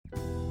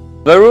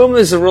The room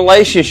is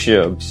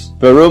relationships.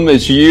 The room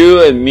is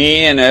you and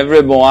me and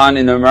everyone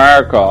in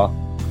America.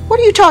 What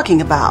are you talking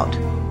about?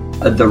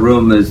 The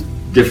room is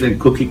different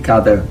cookie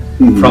cutter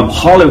from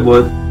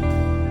Hollywood.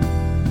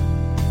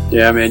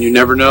 Yeah, man, you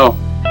never know.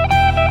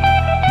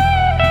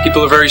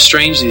 People are very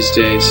strange these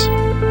days.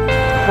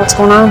 What's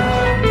going on?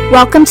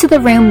 Welcome to The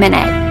Room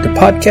Minute, The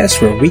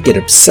podcast where we get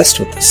obsessed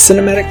with the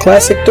cinematic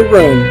classic The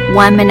Room.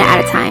 1 minute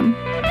at a time.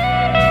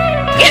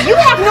 You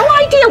have no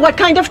idea what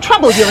kind of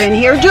trouble you're in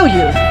here, do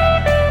you?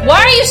 Why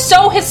are you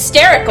so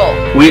hysterical?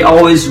 We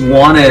always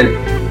wanted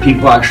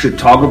people actually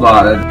talk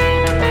about it.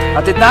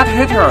 I did not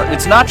hit her.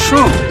 It's not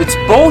true. It's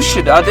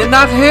bullshit. I did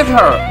not hit her.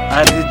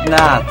 I did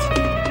not.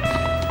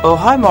 Oh,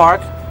 hi, Mark.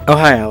 Oh,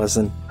 hi,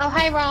 Allison. Oh,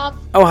 hi, Rob.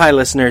 Oh, hi,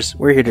 listeners.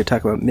 We're here to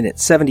talk about minute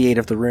 78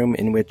 of The Room,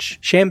 in which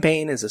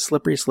champagne is a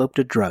slippery slope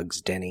to drugs,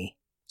 Denny.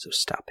 So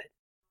stop it.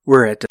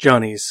 We're at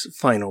Johnny's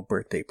final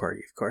birthday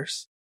party, of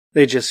course.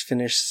 They just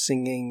finished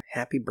singing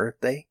Happy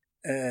Birthday,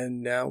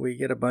 and now we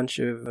get a bunch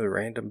of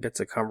random bits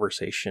of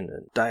conversation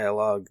and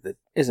dialogue that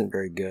isn't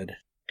very good,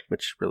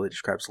 which really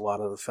describes a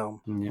lot of the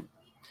film.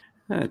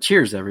 Yep.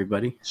 Cheers,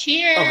 everybody.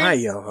 Cheers. Oh, hi,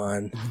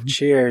 Johann.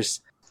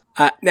 Cheers.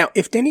 Now,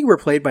 if Denny were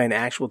played by an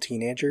actual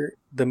teenager,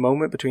 the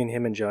moment between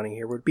him and Johnny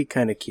here would be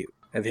kind of cute.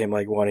 Of him,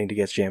 like, wanting to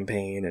get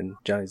champagne, and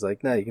Johnny's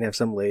like, no, you can have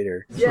some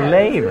later. Yeah.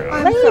 Later.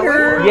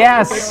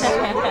 Yes.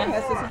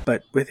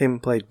 But with him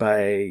played by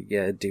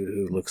a dude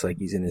who looks like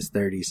he's in his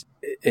 30s,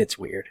 it's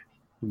weird.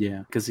 Yeah,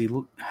 because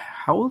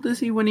how old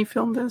is he when he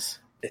filmed this?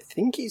 I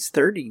think he's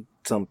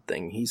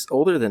 30-something. He's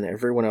older than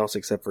everyone else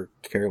except for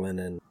Carolyn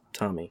and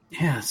Tommy.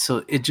 Yeah,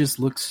 so it just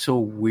looks so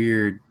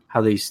weird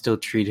how they still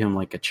treat him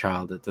like a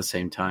child at the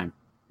same time.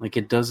 Like,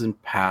 it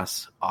doesn't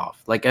pass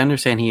off. Like, I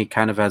understand he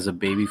kind of has a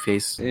baby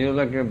face. You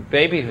look a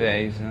baby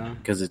face, huh?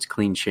 Because it's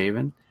clean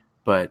shaven,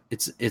 but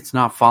it's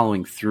not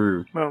following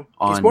through. Well,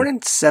 he's born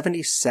in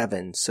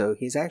 77, so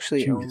he's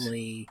actually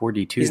only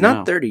 42. He's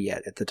not 30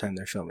 yet at the time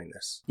they're filming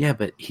this. Yeah,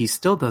 but he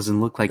still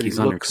doesn't look like he's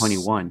under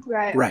 21.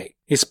 Right.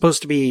 He's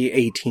supposed to be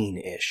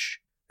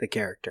 18-ish, the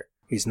character.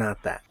 He's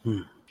not that.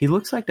 He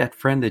looks like that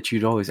friend that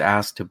you'd always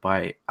ask to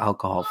buy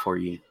alcohol for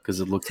you because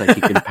it looks like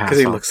he can pass. Because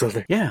he looks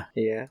older. Yeah.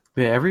 Yeah.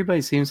 But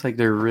everybody seems like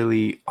they're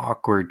really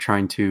awkward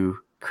trying to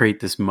create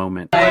this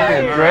moment.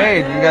 Great.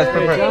 You guys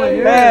prepared.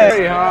 Hey,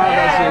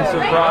 that's a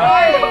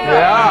surprise.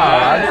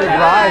 Yeah, that's a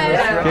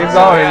surprise. Keep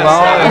going,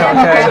 Mo.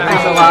 Okay,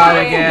 thanks a lot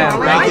again.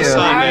 Thank you.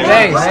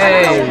 Thanks.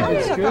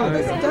 Hey.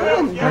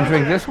 Want to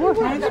drink this one?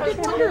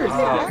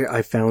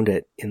 I found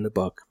it in the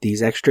book.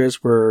 These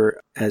extras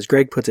were, as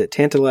Greg puts it,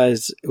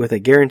 tantalized with a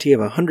guarantee of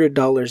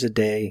 $100 a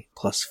day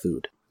plus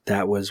food.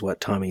 That was what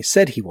Tommy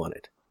said he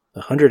wanted.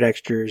 100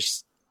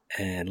 extras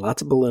and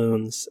lots of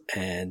balloons,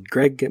 and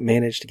Greg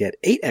managed to get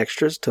 8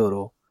 extras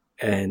total,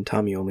 and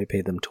Tommy only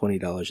paid them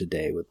 $20 a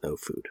day with no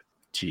food.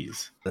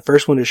 Jeez. The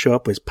first one to show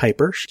up was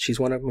Piper. She's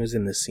one of them who's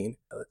in this scene.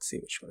 Let's see,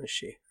 which one is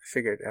she? I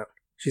figured it out.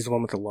 She's the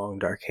one with the long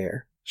dark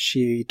hair.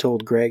 She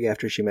told Greg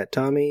after she met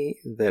Tommy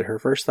that her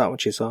first thought when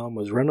she saw him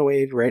was, run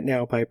away right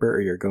now, Piper, or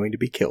you're going to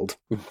be killed.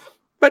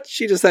 But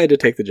she decided to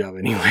take the job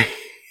anyway.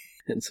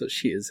 And so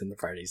she is in the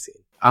party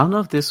scene. I don't know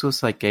if this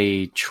was like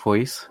a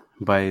choice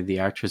by the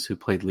actress who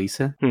played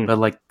Lisa, but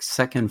like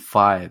second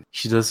 5,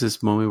 she does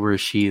this moment where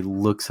she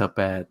looks up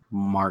at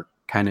Mark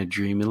kind of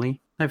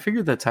dreamily. I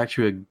figured that's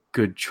actually a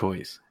good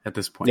choice at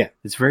this point. Yeah.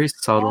 It's very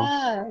subtle.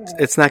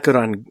 It's not good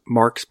on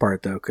Mark's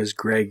part, though, because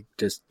Greg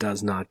just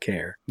does not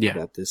care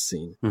about this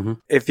scene. Mm-hmm.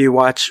 If you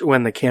watch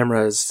when the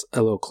camera's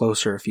a little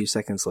closer a few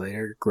seconds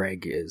later,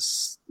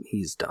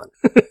 he's done.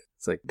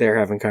 It's like they're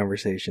having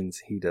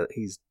conversations.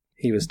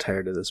 He was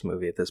tired of this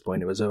movie at this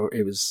point. It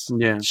was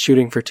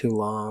shooting for too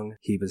long.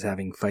 He was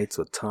having fights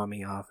with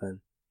Tommy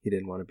often. He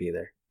didn't want to be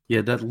there.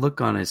 Yeah, that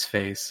look on his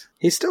face.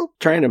 He's still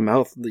trying to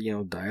mouth,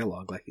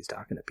 dialogue like he's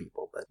talking to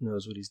people, but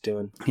knows what he's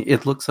doing.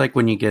 It looks like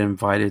when you get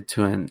invited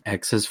to an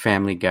ex's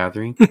family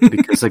gathering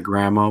because of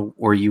grandma,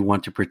 or you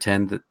want to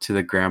pretend to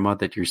the grandma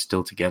that you're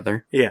still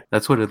together. Yeah.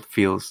 That's what it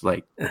feels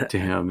like to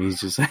him. He's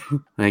just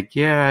like,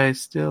 yeah, I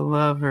still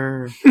love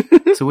her.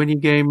 So when you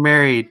get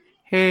married,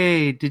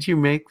 hey, did you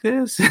make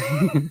this?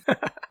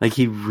 Like,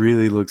 he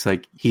really looks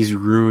like he's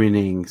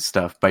ruining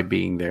stuff by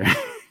being there.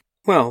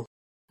 Well,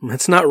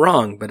 it's not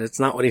wrong, but it's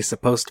not what he's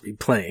supposed to be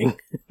playing.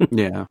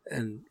 Yeah.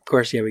 And, of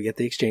course, we get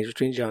the exchange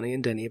between Johnny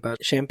and Denny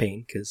about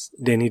champagne, because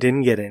Denny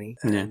didn't get any.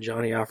 And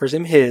Johnny offers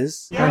him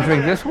his. Want to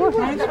drink this one?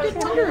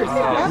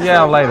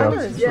 Yeah, later.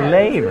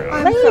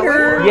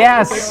 Later.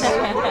 Yes.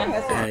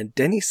 And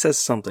Denny says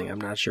something,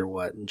 I'm not sure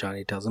what, and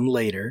Johnny tells him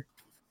later.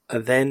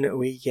 Then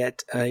we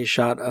get a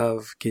shot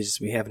of, because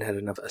we haven't had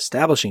enough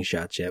establishing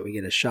shots yet, we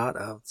get a shot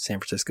of San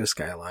Francisco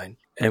skyline.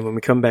 And when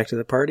we come back to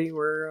the party,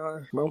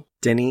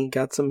 Denny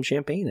got some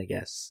champagne, I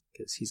guess,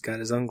 because he's got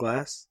his own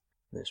glass.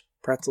 There's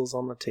pretzels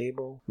on the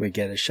table. We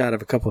get a shot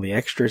of a couple of the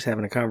extras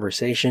having a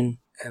conversation.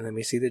 And then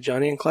we see that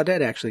Johnny and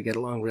Claudette actually get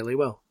along really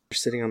well. They're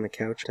sitting on the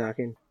couch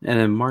talking. And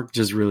then Mark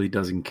just really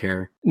doesn't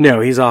care.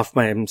 No, he's off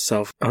by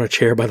himself on a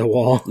chair by the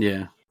wall.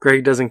 Yeah.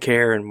 Greg doesn't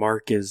care, and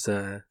Mark is,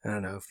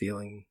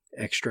 feeling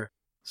extra.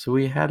 So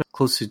we had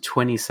close to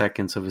 20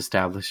 seconds of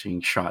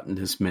establishing shot in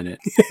this minute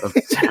of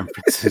San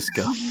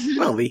Francisco.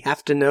 Well, we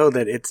have to know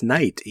that it's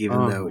night,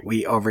 even though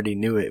we already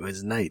knew it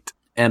was night.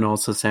 And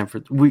also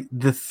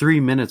the 3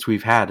 minutes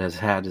we've had has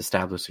had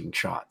establishing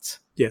shots.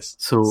 Yes.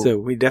 So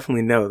we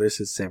definitely know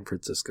this is San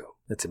Francisco.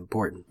 That's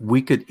important.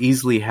 We could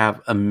easily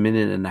have a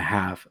minute and a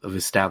half of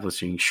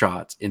establishing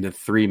shots in the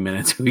 3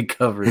 minutes we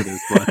covered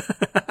this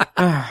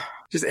one.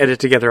 Just edit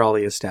together all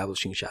the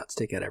establishing shots.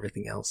 Take out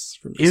everything else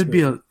from this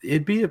movie.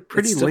 It'd be a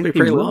pretty lengthy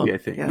pretty movie, long, I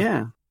think.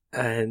 yeah.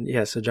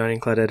 And so Johnny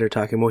and Claudette are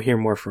talking. We'll hear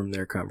more from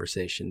their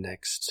conversation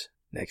next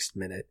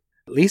minute.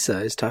 Lisa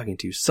is talking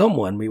to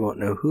someone. We won't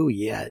know who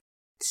yet.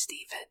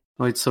 Steven.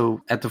 Wait,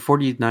 so at the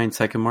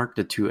 49-second mark,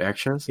 the 2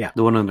 extras? Yeah.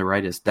 The one on the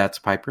right that's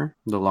Piper,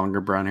 the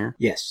longer brown hair?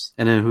 Yes.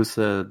 And then who's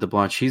the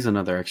blonde? She's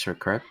another extra,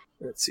 correct?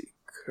 Let's see.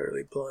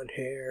 Curly blonde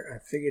hair. I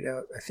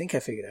think I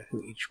figured out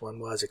who each one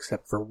was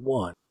except for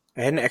one.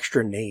 I had an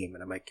extra name,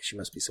 and I'm like, she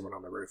must be someone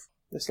on the roof.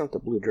 That's not the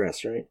blue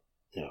dress, right?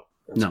 No.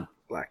 No.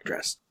 Black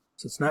dress.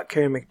 So it's not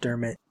Carrie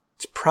McDermott.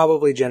 It's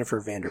probably Jennifer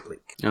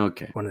Vanderbeek.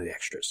 Okay. One of the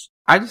extras.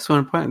 I just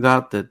want to point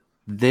out that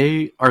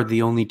they are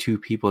the only 2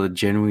 people that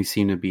genuinely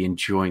seem to be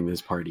enjoying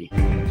this party.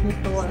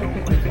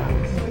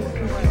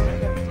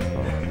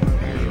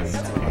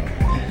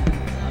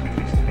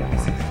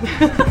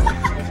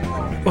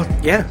 Well,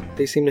 yeah,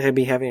 they seem to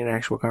be having an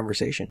actual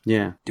conversation.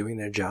 Yeah. Doing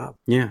their job.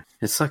 Yeah.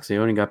 It sucks. They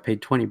only got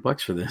paid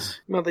 $20 for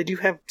this. Well, they do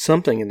have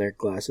something in their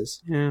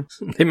glasses. Yeah.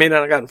 They may not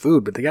have gotten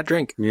food, but they got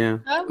drink. Yeah.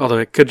 Although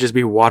it could just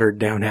be watered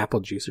down apple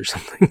juice or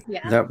something.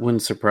 Yeah. That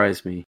wouldn't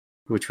surprise me,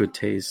 which would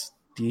taste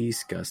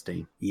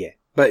disgusting. Yeah.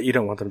 But you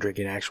don't want them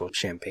drinking actual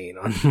champagne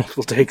on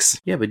multiple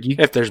takes. Yeah, but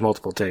if there's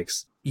multiple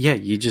takes. Yeah,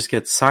 you just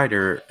get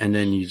cider and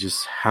then you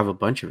just have a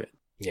bunch of it.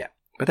 Yeah.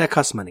 But that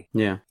costs money.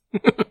 Yeah.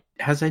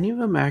 Has any of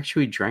them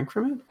actually drank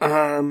from it?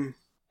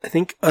 I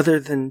think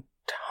other than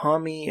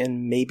Tommy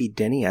and maybe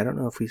Denny, I don't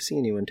know if we see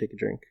anyone take a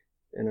drink.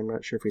 And I'm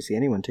not sure if we see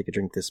anyone take a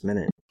drink this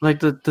minute. Like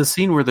the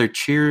scene where they're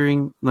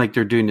cheering, like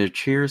they're doing their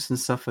cheers and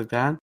stuff like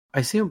that.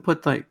 I see them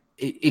put like,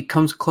 it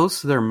comes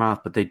close to their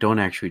mouth, but they don't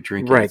actually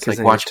drink it. Right, it's because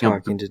like watching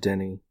talking to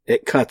Denny.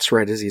 It cuts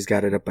right as he's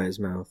got it up by his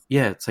mouth.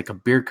 Yeah, it's like a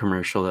beer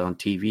commercial on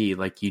TV.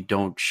 Like you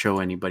don't show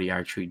anybody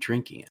actually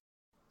drinking it.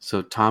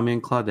 So Tommy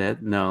and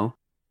Claudette, no.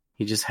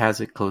 He just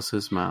has it close to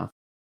his mouth.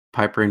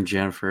 Piper and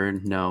Jennifer,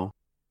 no.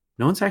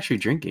 No one's actually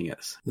drinking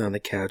it. On the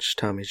couch,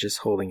 Tommy's just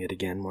holding it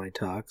again while he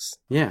talks.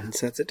 Yeah. And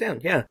sets it down.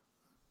 Yeah.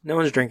 No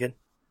one's drinking.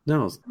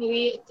 No.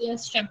 Maybe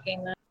it's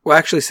champagne then. Well,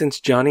 actually,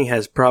 since Johnny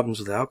has problems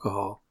with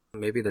alcohol,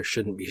 maybe there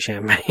shouldn't be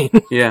champagne.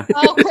 Yeah.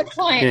 Oh, good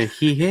point. Yeah,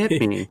 he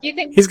hit me. You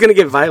think He's going to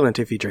get violent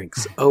if he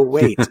drinks. Oh,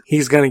 wait.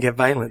 He's going to get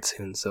violent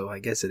soon, so I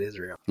guess it is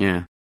real.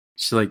 Yeah.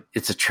 It's like,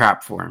 it's a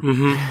trap for him.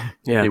 Mm-hmm.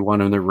 Yeah. They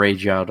want him to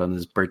rage out on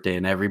his birthday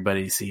and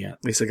everybody see it.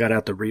 Lisa got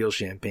out the real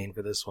champagne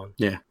for this one.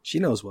 Yeah. She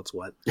knows what's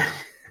what.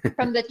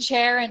 from the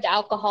chair and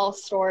alcohol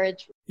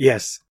storage?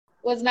 Yes.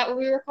 Wasn't that what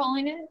we were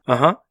calling it?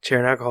 Uh-huh. Chair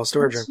and alcohol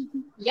storage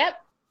room. Yep.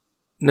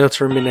 Notes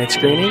from midnight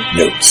screening.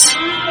 Notes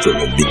from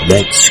a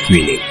midnight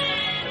screening.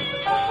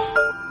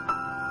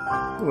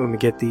 When we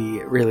get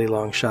the really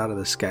long shot of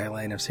the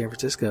skyline of San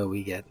Francisco,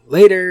 we get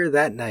later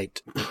that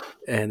night.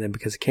 And then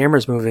because the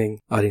camera's moving,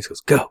 audience goes,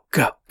 go,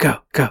 go, go,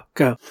 go,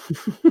 go.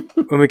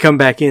 When we come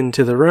back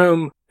into the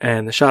room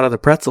and the shot of the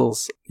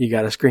pretzels, you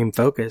gotta scream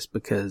focus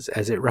because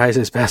as it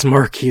rises past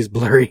Mark, he's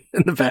blurry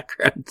in the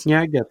background.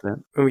 Yeah, I get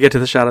that. When we get to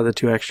the shot of the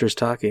 2 extras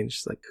talking, it's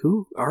just like,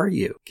 who are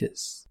you?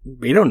 Because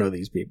we don't know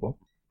these people.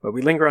 But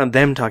we linger on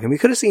them talking. We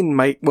could have seen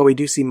Mike. Well, we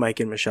do see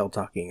Mike and Michelle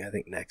talking, I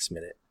think, next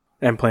minute.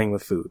 And playing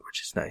with food,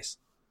 which is nice.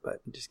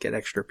 But we just get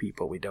extra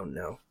people we don't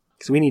know.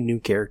 Because we need new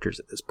characters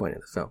at this point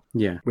in the film.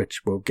 Yeah.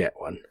 Which we'll get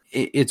one.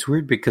 It's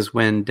weird because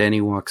when Danny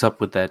walks up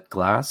with that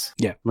glass,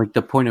 yeah, like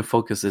the point of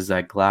focus is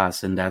that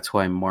glass, and that's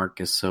why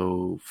Mark is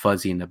so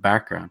fuzzy in the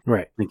background.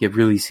 Right. Like it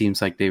really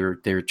seems like they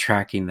were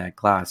tracking that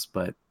glass,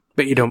 but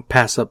you don't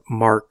pass up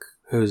Mark,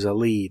 who's a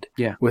lead,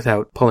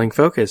 without pulling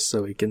focus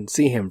so we can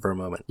see him for a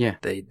moment. Yeah.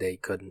 They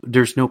couldn't.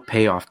 There's no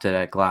payoff to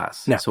that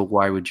glass. No. So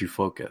why would you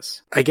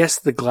focus? I guess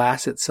the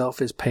glass itself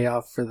is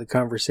payoff for the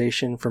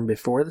conversation from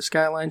before the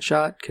skyline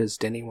shot, because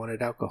Denny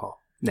wanted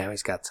alcohol. Now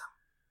he's got some.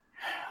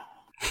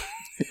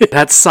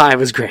 That sigh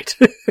was great.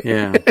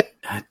 Yeah.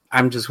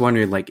 I'm just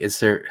wondering, like, is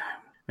there...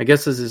 I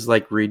guess this is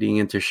like reading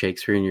into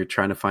Shakespeare and you're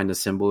trying to find the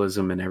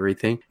symbolism and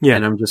everything. Yeah.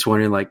 And I'm just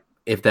wondering, like,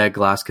 if that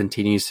glass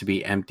continues to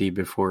be empty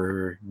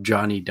before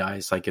Johnny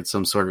dies, like it's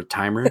some sort of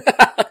timer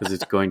because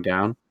it's going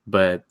down.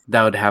 But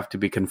that would have to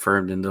be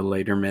confirmed in the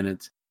later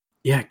minutes.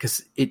 Yeah,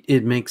 because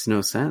it makes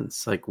no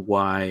sense. Like,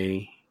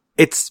 why...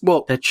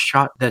 that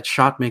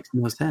shot makes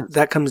no sense.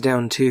 That comes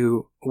down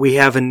to, we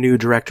have a new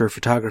director of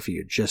photography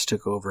who just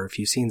took over a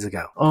few scenes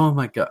ago. Oh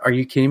my god, are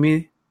you kidding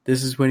me?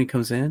 This is when he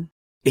comes in?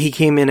 He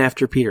came in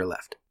after Peter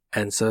left.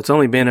 And so it's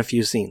only been a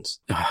few scenes.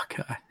 Oh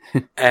god.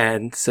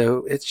 And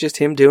so it's just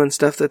him doing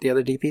stuff that the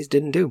other DPs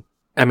didn't do.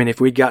 I mean, if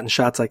we'd gotten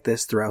shots like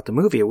this throughout the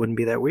movie, it wouldn't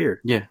be that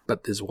weird. Yeah.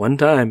 But this one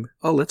time,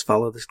 let's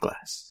follow this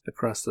glass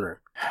across the room.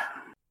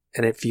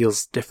 And it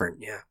feels different,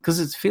 yeah. Because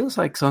it feels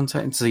like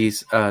sometimes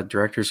these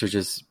directors are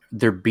just,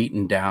 they're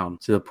beaten down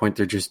to the point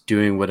they're just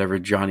doing whatever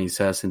Johnny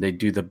says, and they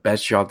do the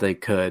best job they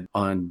could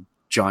on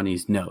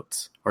Johnny's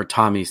notes or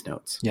Tommy's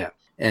notes. Yeah.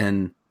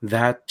 And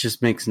that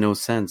just makes no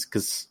sense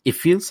because it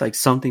feels like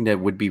something that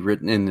would be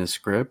written in the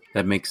script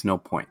that makes no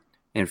point.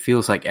 And it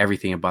feels like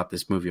everything about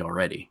this movie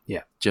already.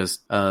 Yeah.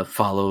 Just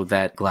follow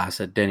that glass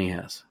that Denny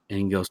has. And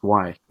he goes,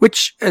 why?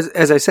 Which,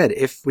 as I said,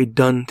 if we'd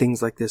done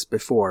things like this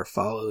before,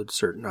 followed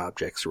certain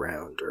objects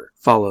around or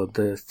followed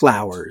the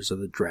flowers of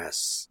the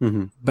dress,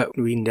 but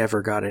we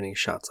never got any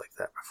shots like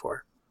that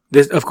before.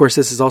 This, of course,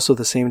 this is also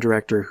the same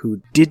director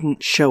who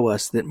didn't show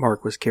us that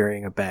Mark was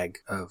carrying a bag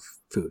of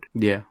food.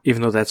 Yeah.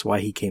 Even though that's why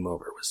he came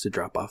over, was to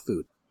drop off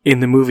food.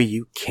 In the movie,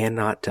 you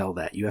cannot tell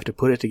that. You have to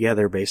put it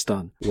together based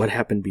on what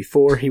happened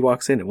before he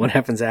walks in and what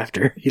happens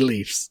after he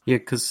leaves. Yeah,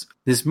 because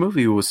this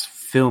movie was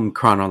filmed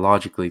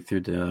chronologically through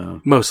the...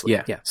 Mostly,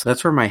 yeah. So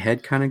that's where my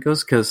head kind of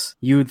goes, because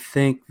you would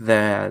think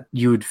that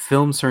you would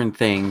film certain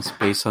things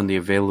based on the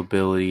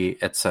availability,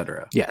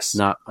 etc. Yes.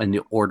 Not in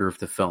the order of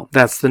the film.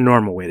 That's the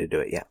normal way to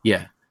do it, yeah.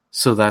 Yeah.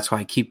 So that's why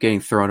I keep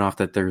getting thrown off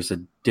that there's a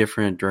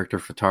different director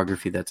of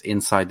photography that's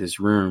inside this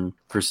room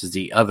versus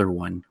the other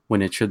one,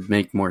 when it should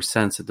make more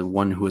sense that the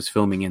one who was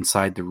filming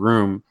inside the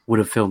room would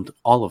have filmed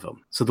all of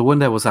them. So the one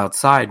that was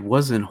outside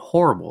wasn't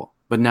horrible,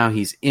 but now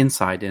he's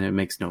inside and it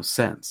makes no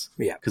sense.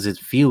 Yeah. Because it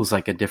feels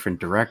like a different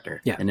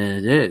director. Yeah. And then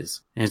it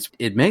is. And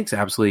it makes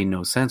absolutely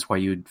no sense why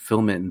you'd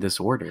film it in this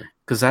order.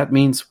 Because that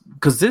means,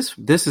 because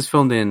this is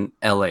filmed in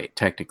LA,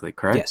 technically,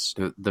 correct?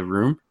 Yes. The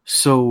room.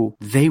 So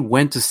they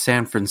went to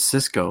San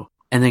Francisco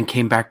and then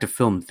came back to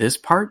film this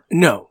part?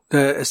 No.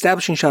 The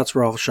establishing shots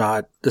were all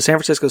shot. The San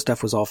Francisco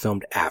stuff was all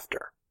filmed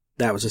after.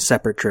 That was a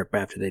separate trip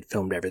after they'd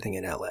filmed everything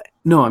in LA.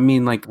 No, I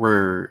mean like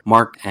where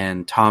Mark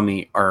and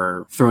Tommy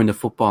are throwing the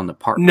football in the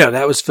park. No,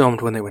 that was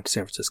filmed when they went to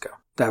San Francisco.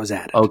 That was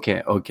added.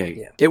 Okay.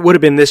 Yeah. It would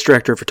have been this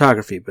director of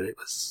photography, but it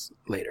was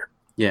later.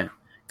 Yeah.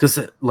 Because,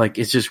 like,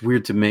 it's just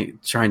weird to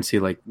try and see,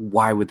 like,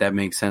 why would that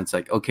make sense?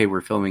 Like, okay,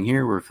 we're filming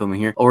here.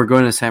 Oh, we're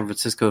going to San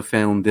Francisco to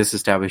film this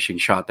establishing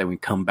shot, then we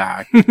come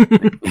back.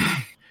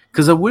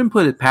 Because I wouldn't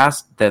put it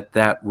past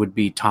that would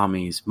be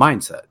Tommy's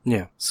mindset.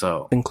 Yeah.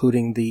 So,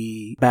 including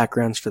the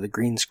backgrounds for the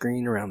green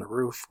screen around the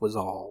roof was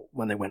all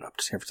when they went up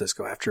to San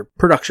Francisco after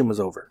production was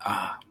over.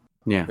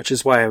 Yeah. Which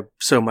is why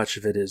so much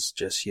of it is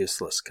just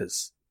useless,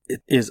 because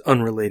it is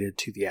unrelated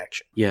to the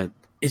action. Yeah.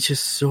 It's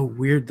just so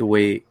weird the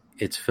way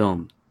it's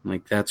filmed.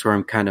 Like, that's where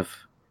I'm kind of,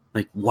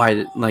 like,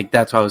 why, like,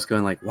 that's why I was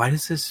going, like, why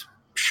does this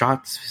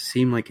shot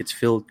seem like it's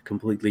filled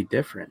completely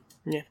different?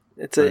 Yeah,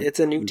 it's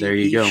a new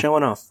DP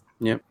showing off.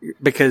 Yep.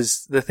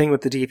 Because the thing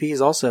with the DPs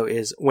also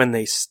is when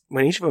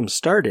each of them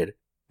started,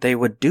 they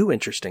would do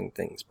interesting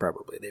things,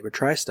 probably. They would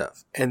try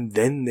stuff. And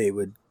then they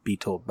would be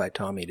told by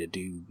Tommy to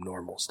do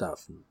normal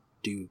stuff and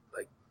do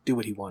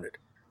what he wanted.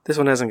 This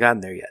one hasn't gotten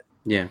there yet.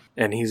 Yeah.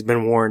 And he's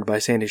been warned by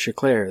Sandy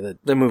Chaclair that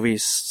the movie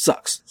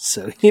sucks.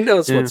 So he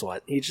knows what's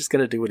what. He's just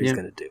going to do what he's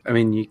going to do. I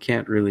mean, you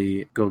can't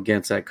really go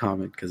against that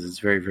comment because it's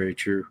very, very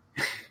true.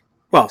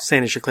 Well,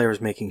 Sandy Chaclair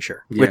was making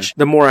sure. Yeah. Which,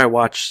 the more I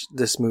watch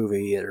this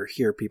movie or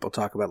hear people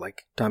talk about,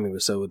 like, Tommy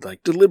Wiseau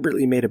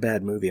deliberately made a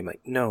bad movie, I'm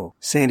like, no,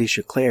 Sandy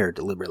Chaclair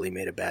deliberately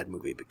made a bad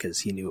movie because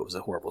he knew it was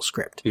a horrible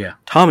script. Yeah.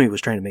 Tommy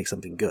was trying to make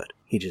something good.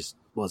 He just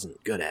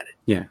wasn't good at it.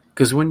 Yeah.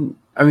 Because when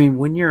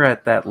you're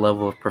at that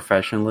level of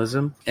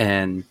professionalism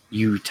and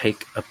you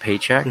take a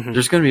paycheck,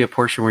 there's going to be a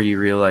portion where you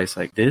realize,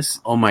 like, this,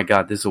 oh my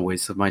God, this is a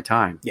waste of my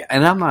time. Yeah.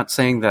 And I'm not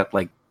saying that,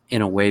 like,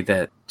 in a way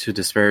that to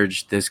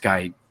disparage this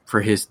guy for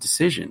his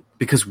decision,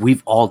 because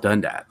we've all done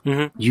that.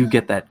 You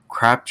get that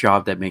crap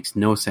job that makes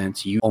no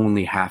sense. You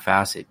only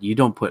half-ass it. You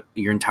don't put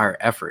your entire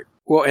effort.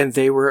 Well, and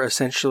they were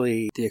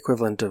essentially the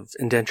equivalent of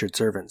indentured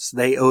servants.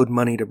 They owed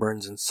money to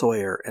Burns and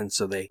Sawyer, and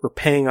so they were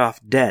paying off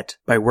debt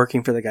by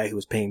working for the guy who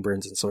was paying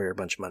Burns and Sawyer a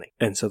bunch of money.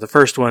 And so the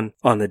first one,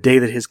 on the day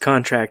that his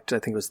contract, I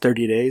think it was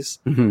 30 days,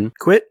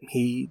 quit,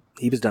 he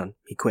was done.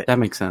 He quit. That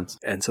makes sense.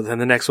 And so then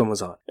the next one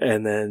was on.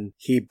 And then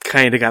he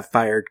kind of got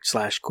fired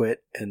 /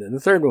 quit. And then the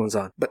third one was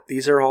on. But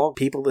these are all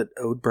people that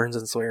owed Burns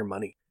and Sawyer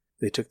money.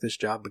 They took this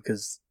job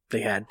because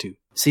they had to.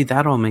 See,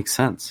 that all makes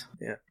sense.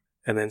 Yeah.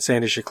 And then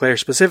Sandy Chaclair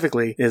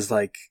specifically is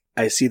like,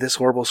 I see this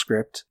horrible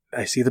script.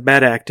 I see the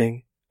bad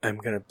acting. I'm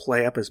going to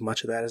play up as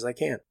much of that as I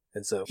can.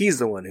 And so he's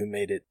the one who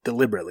made it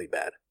deliberately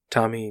bad.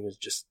 Tommy was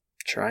just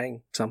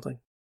trying something.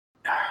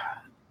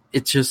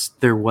 It's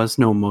just, there was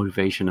no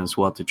motivation as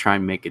well to try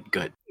and make it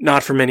good.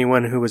 Not from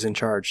anyone who was in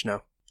charge,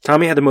 no.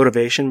 Tommy had the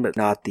motivation, but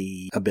not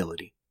the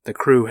ability. The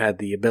crew had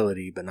the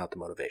ability, but not the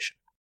motivation.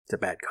 It's a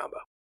bad combo.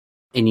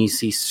 And you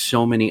see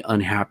so many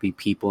unhappy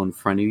people in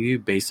front of you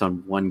based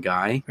on one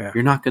guy,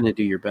 you're not going to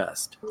do your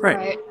best.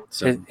 Right.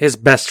 So, his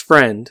best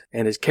friend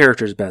and his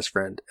character's best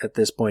friend at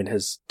this point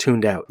has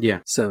tuned out. Yeah.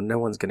 So no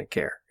one's going to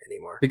care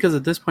anymore. Because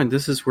at this point,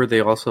 this is where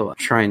they also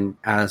try and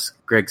ask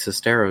Greg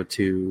Sestero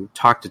to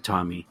talk to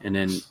Tommy. And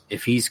then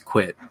if he's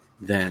quit,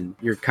 then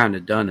you're kind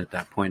of done at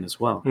that point as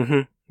well.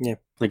 Yeah.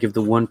 Like if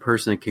the one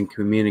person that can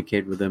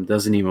communicate with him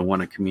doesn't even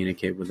want to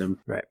communicate with him.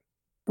 Right.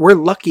 We're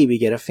lucky we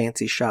get a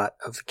fancy shot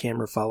of the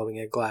camera following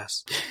a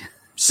glass.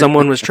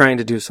 Someone was trying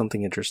to do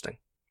something interesting.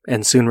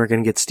 And soon we're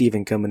going to get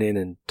Steven coming in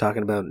and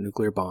talking about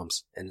nuclear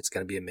bombs. And it's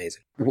going to be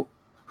amazing.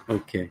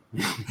 Okay.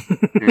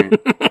 Right.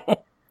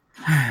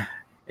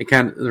 It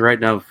kind of right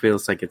now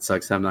feels like it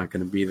sucks. I'm not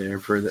going to be there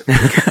for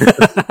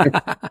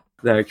that.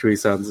 That actually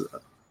sounds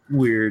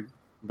weird,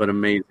 but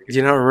amazing. Do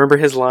you not remember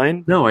his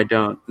line? No, I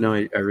don't. No,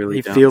 I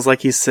really don't. He feels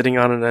like he's sitting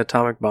on an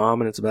atomic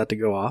bomb and it's about to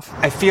go off.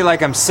 I feel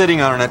like I'm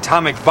sitting on an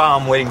atomic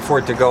bomb waiting for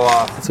it to go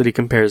off. That's what he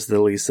compares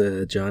the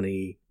Lisa,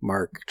 Johnny,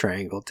 Mark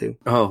triangle to.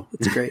 Oh.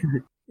 It's great.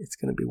 It's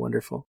going to be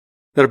wonderful.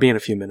 That'll be in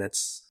a few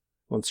minutes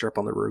once they're up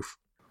on the roof.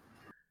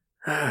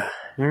 All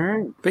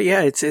right. But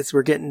yeah, it's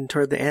we're getting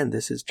toward the end.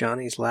 This is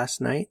Johnny's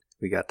last night.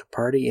 We got to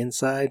party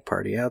inside,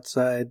 party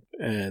outside,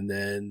 and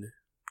then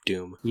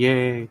doom.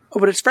 Yay. Oh,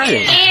 but it's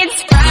Friday.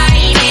 It's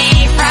Friday.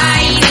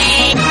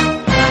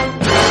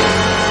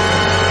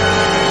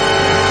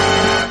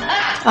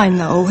 I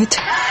know it.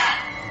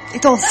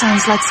 It all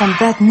sounds like some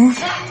bad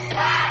movie.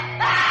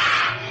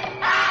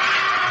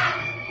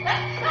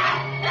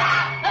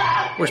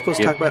 We're supposed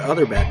to talk about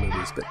other bad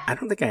movies, but I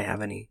don't think I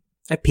have any.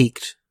 I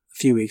peaked a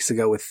few weeks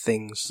ago with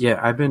Things. Yeah,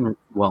 I've been,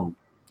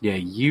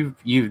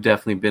 you've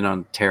definitely been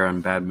on tear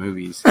on bad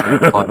movies. I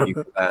applaud you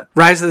for that.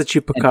 Rise of the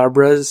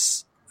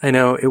Chupacabras. I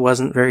know it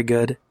wasn't very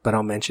good, but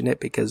I'll mention it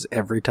because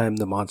every time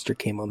the monster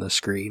came on the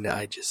screen,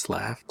 I just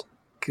laughed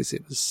because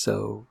it was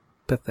so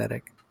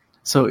pathetic.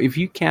 So if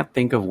you can't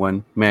think of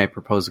one, may I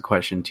propose a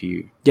question to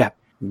you? Yeah.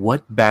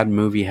 What bad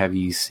movie have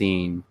you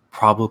seen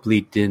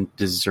probably didn't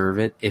deserve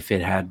it if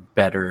it had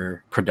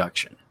better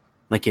production?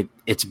 Like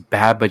it's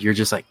bad, but you're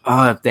just like,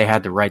 oh, if they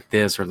had to write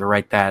this or to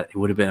write that, it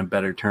would have been a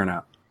better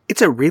turnout.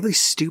 It's a really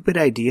stupid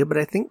idea, but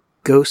I think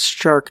Ghost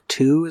Shark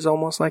 2 is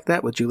almost like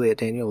that with Juliet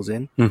Daniels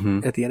in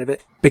at the end of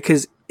it.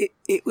 Because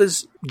it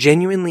was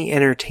genuinely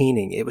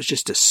entertaining. It was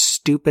just a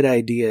stupid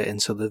idea, and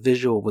so the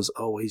visual was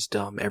always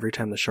dumb every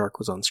time the shark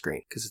was on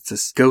screen. Because it's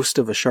this ghost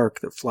of a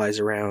shark that flies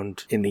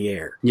around in the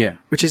air. Yeah.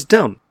 Which is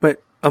dumb,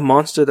 but a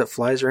monster that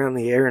flies around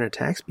the air and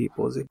attacks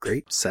people is a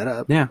great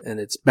setup. Yeah. And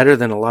it's better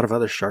than a lot of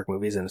other shark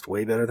movies, and it's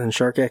way better than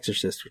Shark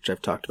Exorcist, which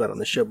I've talked about on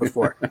the show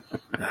before.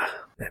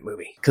 That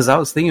movie. Because I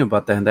was thinking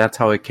about that, and that's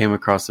how I came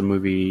across the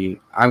movie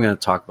I'm going to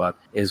talk about,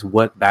 is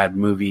what bad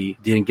movie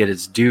didn't get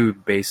its due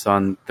based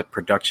on the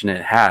production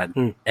it had,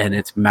 and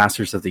it's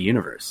Masters of the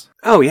Universe.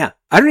 Oh, yeah.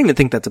 I don't even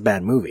think that's a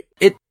bad movie.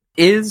 It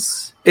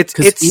is.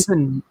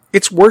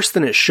 It's worse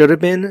than it should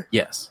have been.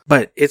 Yes.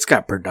 But it's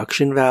got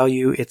production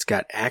value. It's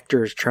got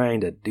actors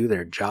trying to do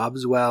their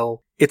jobs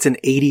well. It's an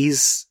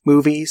 80s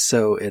movie,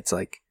 so it's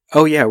like,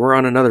 oh yeah, we're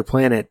on another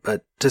planet,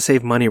 but to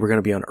save money, we're going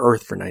to be on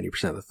Earth for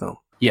 90% of the film.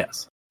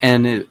 Yes.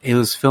 And it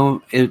was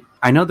filmed.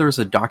 I know there was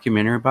a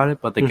documentary about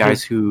it, but the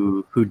guys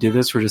who did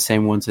this were the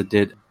same ones that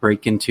did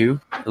Breakin'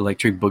 2,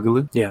 Electric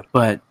Boogaloo. Yeah.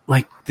 But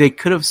like they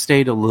could have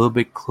stayed a little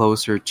bit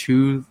closer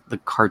to the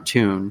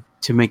cartoon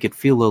to make it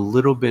feel a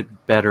little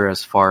bit better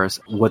as far as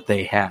what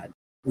they had.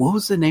 What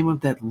was the name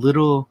of that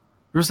little?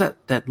 There was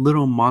that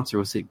little monster.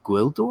 Was it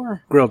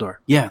Gwildor? Gwildor.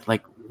 Yeah.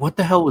 Like what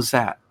the hell was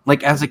that?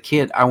 Like as a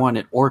kid, I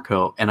wanted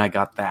Orko, and I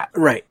got that.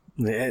 Right.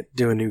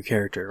 Do a new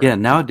character. Right? Yeah,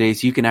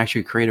 nowadays you can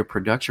actually create a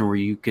production where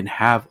you can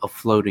have a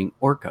floating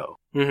Orko.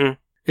 Mm-hmm.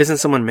 Isn't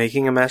someone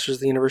making a Masters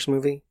of the Universe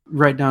movie?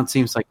 Right now it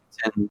seems like it's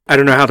in... I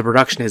don't know how the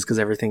production is because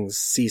everything's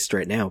ceased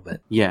right now, but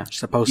yeah, it's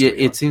supposed to be.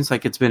 It seems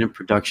like it's been in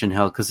production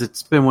hell because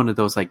it's been one of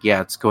those like, yeah,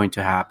 it's going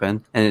to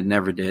happen, and it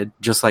never did.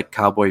 Just like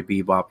Cowboy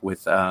Bebop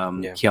with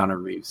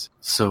Keanu Reeves.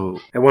 So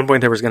at one point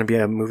there was going to be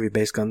a movie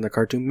based on the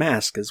cartoon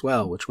Mask as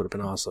well, which would have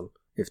been awesome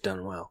if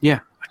done well.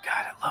 Yeah,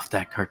 God, I love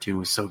that cartoon. It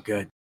was so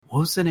good. What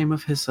was the name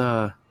of his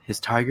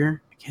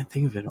tiger? I can't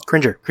think of it.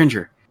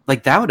 Cringer.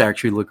 Like that would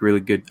actually look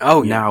really good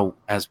now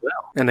as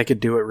well. And they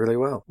could do it really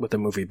well with a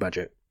movie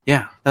budget.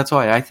 Yeah, that's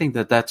why I think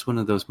that's one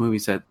of those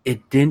movies that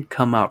it didn't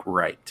come out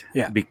right.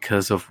 Yeah.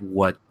 Because of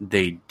what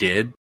they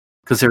did.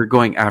 Because they were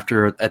going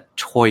after a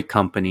toy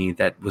company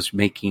that was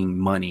making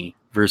money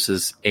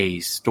versus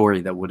a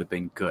story that would have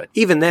been good.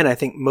 Even then, I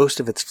think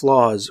most of its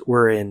flaws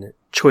were in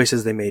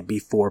choices they made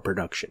before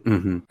production.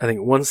 Mm-hmm. I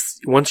think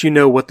once you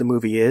know what the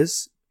movie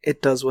is, it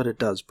does what it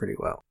does pretty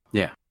well.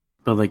 Yeah.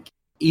 But like,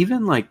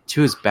 even like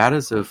to as bad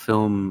as the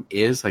film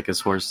is, like as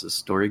far as the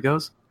story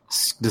goes,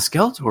 the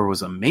Skeletor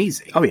was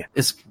amazing. Oh yeah.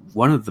 It's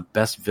one of the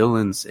best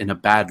villains in a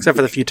bad Except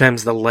for the few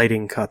times the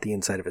lighting caught the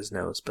inside of his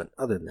nose, but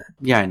other than that.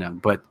 Yeah, I know.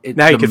 But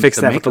now you can fix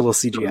that with a little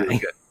CGI.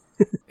 Really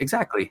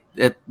exactly.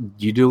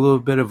 You do a little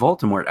bit of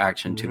Voldemort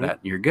action to that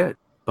and you're good.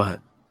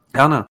 But I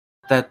don't know.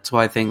 That's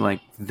why I think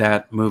like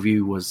that movie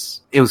it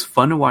was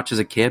fun to watch as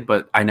a kid,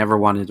 but I never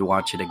wanted to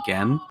watch it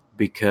again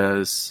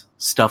because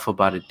stuff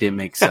about it didn't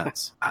make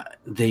sense.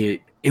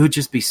 It would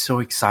just be so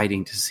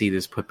exciting to see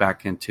this put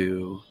back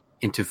into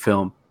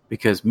film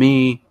because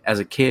me as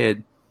a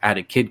kid I had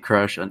a kid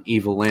crush on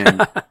Evil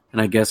Lynn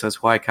and I guess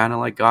that's why I kind of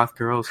like goth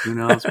girls, who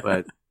knows,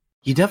 but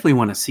you definitely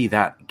want to see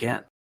that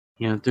again.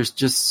 You know, there's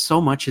just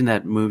so much in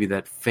that movie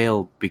that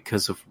failed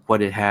because of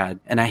what it had,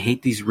 and I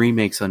hate these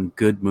remakes on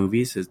good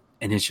movies.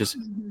 And it's just,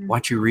 why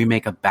don't you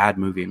remake a bad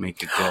movie and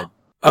make it good?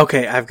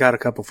 Okay, I've got a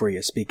couple for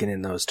you, speaking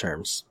in those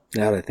terms,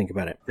 now that I think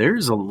about it.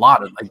 There's a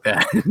lot of like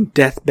that.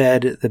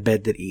 Deathbed, the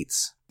bed that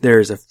eats.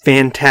 There's a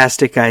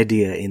fantastic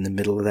idea in the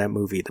middle of that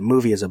movie. The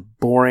movie is a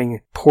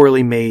boring,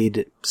 poorly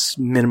made,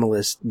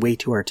 minimalist, way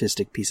too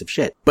artistic piece of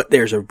shit. But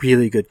there's a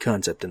really good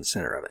concept in the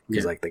center of it.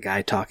 Because like the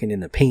guy talking in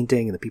the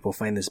painting and the people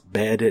find this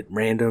bed at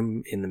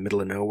random in the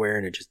middle of nowhere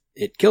and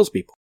it kills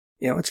people.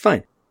 You know, it's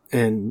fine.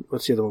 And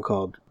what's the other one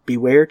called?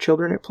 Beware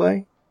Children at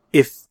Play?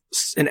 If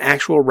an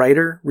actual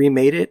writer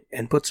remade it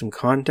and put some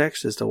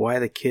context as to why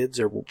the kids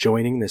are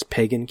joining this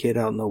pagan kid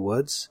out in the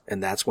woods,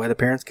 and that's why the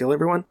parents kill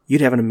everyone, you'd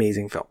have an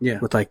amazing film. Yeah.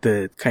 With like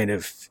the kind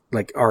of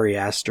like Ari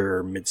Aster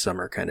or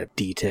Midsummer kind of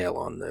detail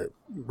on the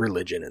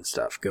religion and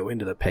stuff. Go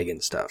into the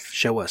pagan stuff.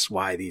 Show us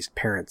why these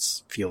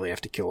parents feel they have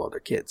to kill all their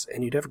kids.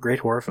 And you'd have a great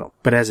horror film.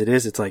 But as it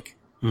is, it's like,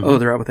 oh,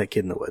 they're out with that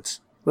kid in the woods.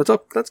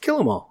 Let's kill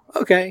them all.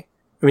 Okay.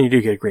 I mean, you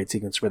do get a great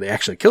sequence where they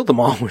actually killed them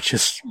all, which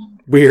is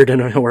weird in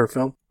a horror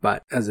film.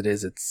 But as it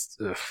is, it's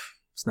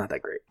not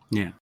that great.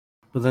 Yeah.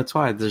 But that's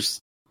why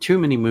there's too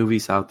many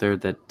movies out there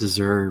that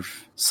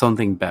deserve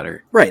something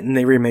better. Right, and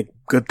they remake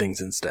good things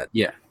instead.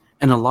 Yeah.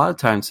 And a lot of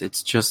times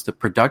it's just the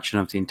production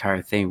of the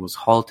entire thing was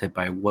halted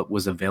by what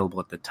was available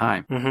at the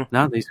time.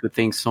 Nowadays with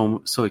things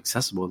so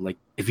accessible, like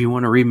if you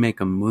want to remake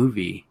a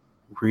movie,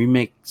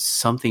 remake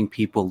something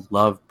people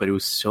love, but it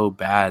was so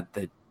bad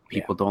that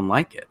people don't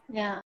like it.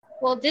 Yeah.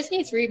 Well,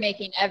 Disney's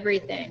remaking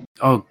everything.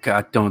 Oh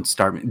God, don't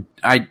start me.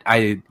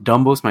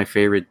 Dumbo's my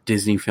favorite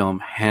Disney film,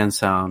 hands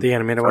down. The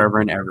animated forever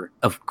one? and ever.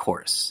 Of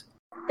course.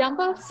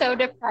 Dumbo's so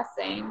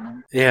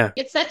depressing. Yeah.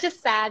 It's such a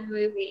sad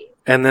movie.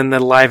 And then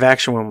the live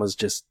action one was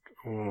just...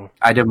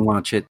 I didn't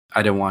watch it.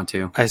 I didn't want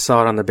to. I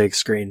saw it on the big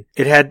screen.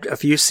 It had a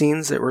few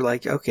scenes that were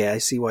like, okay, I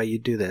see why you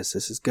do this.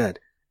 This is good.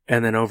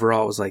 And then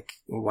overall it was like,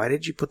 why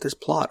did you put this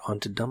plot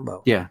onto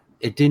Dumbo? Yeah.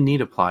 It didn't need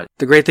a plot.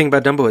 The great thing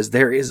about Dumbo is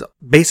there is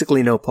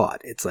basically no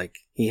plot. It's like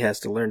he has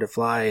to learn to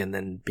fly and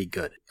then be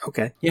good.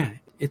 Okay. Yeah.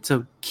 It's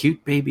a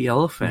cute baby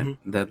elephant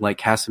that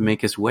like has to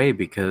make his way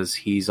because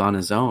he's on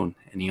his own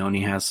and he only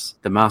has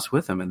the mouse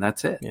with him and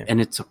that's it. Yeah. And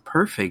it's a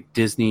perfect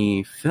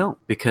Disney film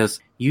because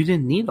you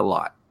didn't need a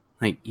lot.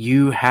 Like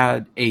you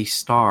had a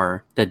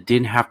star that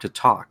didn't have to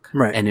talk.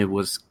 Right. And it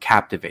was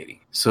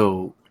captivating.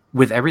 So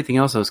with everything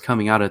else that was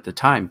coming out at the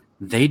time,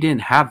 they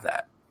didn't have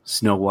that.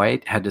 Snow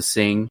White had to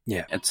sing,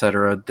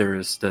 etc.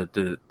 There's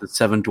the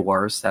Seven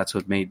Dwarfs. That's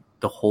what made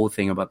the whole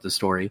thing about the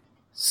story.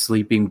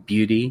 Sleeping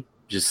Beauty,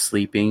 just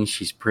sleeping.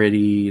 She's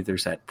pretty.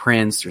 There's that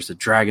prince. There's a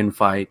dragon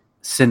fight.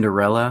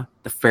 Cinderella,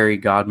 the fairy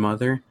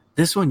godmother.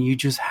 This one, you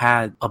just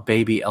had a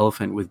baby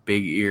elephant with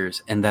big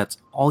ears, and that's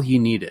all you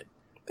needed.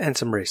 And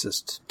some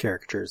racist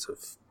caricatures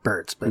of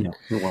birds, but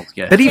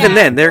but even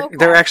then,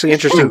 they're actually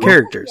interesting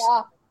characters.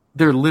 Yeah.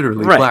 They're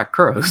literally black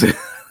crows.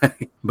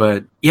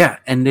 But yeah,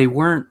 and they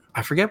weren't,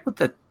 I forget what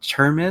the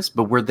term is,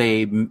 but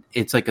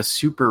it's like a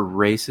super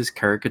racist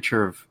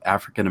caricature of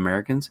African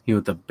Americans, you know,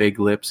 with the big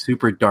lips,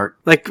 super dark.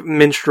 Like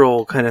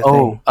minstrel kind of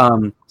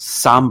thing.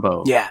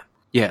 Sambo. Yeah.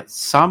 Yeah,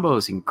 Sambo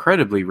is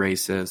incredibly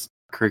racist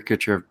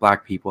caricature of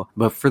black people.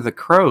 But for the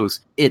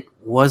crows, it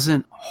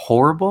wasn't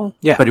horrible,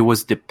 but it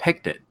was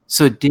depicted.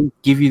 So it didn't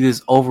give you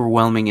this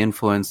overwhelming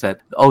influence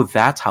that, oh,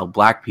 that's how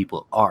black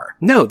people are.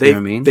 No, you know what I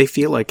mean? They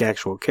feel like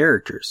actual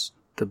characters,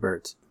 the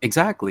birds.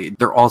 Exactly.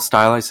 They're all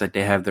stylized, like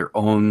they have their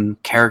own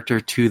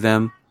character to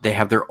them. They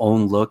have their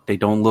own look. They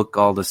don't look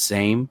all the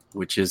same,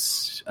 which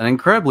is an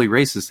incredibly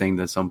racist thing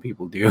that some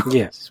people do.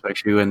 Yeah.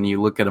 Especially when you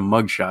look at a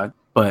mugshot.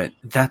 But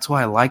that's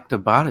what I liked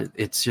about it.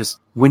 It's just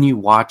when you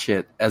watch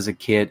it as a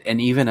kid, and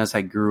even as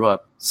I grew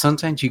up,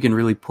 sometimes you can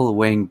really pull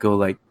away and go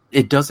like,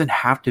 it doesn't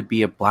have to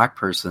be a black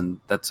person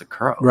that's a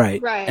crow.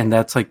 Right. And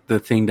that's like the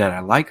thing that I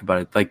like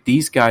about it. Like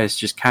these guys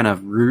just kind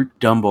of root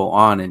Dumbo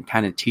on and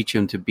kind of teach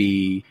him to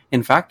be,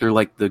 in fact, they're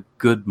like the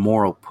good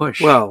moral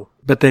push. Well,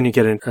 but then you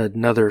get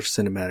another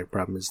cinematic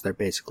problem is they're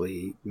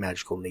basically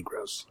magical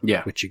Negroes.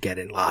 Yeah. Which you get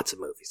in lots of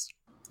movies.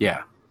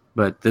 Yeah.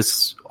 But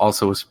this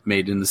also was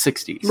made in the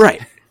 60s.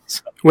 Right.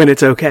 So, when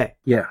it's okay.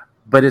 Yeah.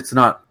 But it's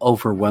not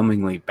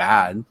overwhelmingly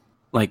bad.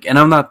 Like, and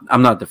I'm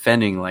not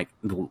defending like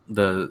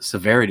the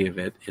severity of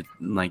it.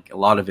 Like a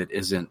lot of it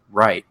isn't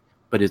right,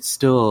 but it's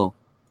still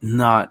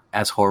not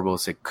as horrible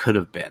as it could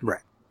have been.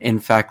 Right. In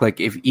fact, like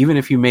even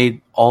if you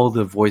made all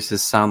the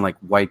voices sound like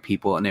white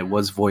people and it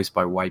was voiced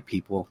by white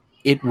people,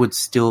 it would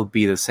still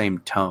be the same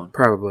tone.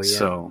 Probably. Yeah.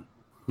 So,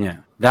 yeah,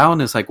 that one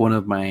is like one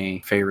of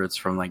my favorites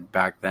from like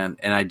back then,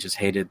 and I just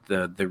hated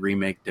the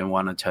remake. Didn't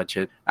want to touch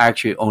it. I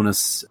actually own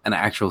an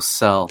actual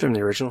cell from the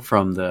original,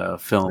 from the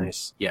film.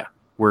 Nice. Yeah.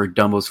 Where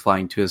Dumbo's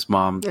flying to his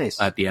mom nice.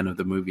 At the end of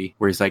the movie,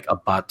 where he's like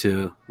about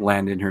to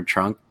land in her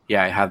trunk.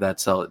 Yeah, I have that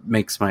cell. It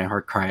makes my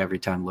heart cry every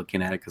time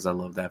looking at it because I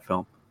love that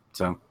film.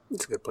 So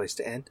it's a good place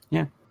to end.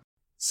 Yeah.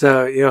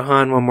 So,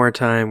 Johann, one more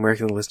time, where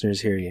can the listeners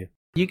hear you?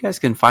 You guys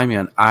can find me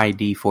on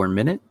ID for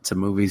Minute. It's a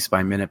Movies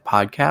by Minute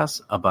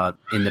podcast about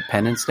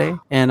Independence Day,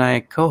 and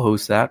I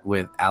co-host that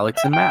with Alex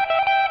and Matt.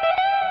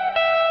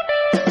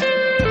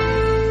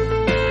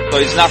 So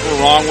there's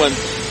nothing wrong with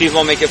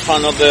people making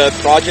fun of the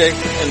project,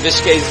 in this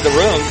case, The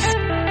Room.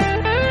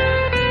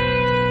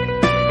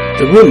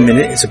 The Room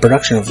Minute is a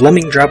production of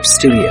Lemming Drops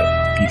Studio.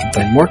 You can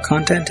find more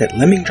content at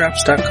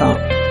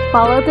lemmingdrops.com.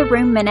 Follow The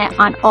Room Minute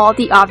on all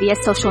the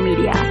obvious social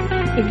media.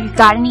 If you've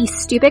got any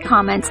stupid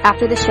comments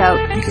after the show,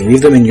 You can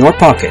leave them in your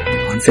pocket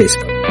on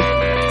Facebook.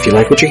 If you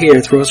like what you hear,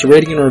 throw us a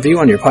rating and a review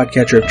on your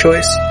podcatcher of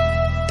choice.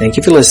 Thank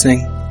you for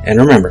listening, and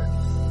remember,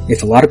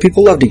 if a lot of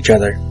people loved each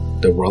other,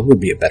 the world would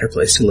be a better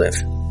place to live.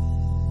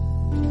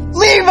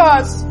 Leave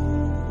us!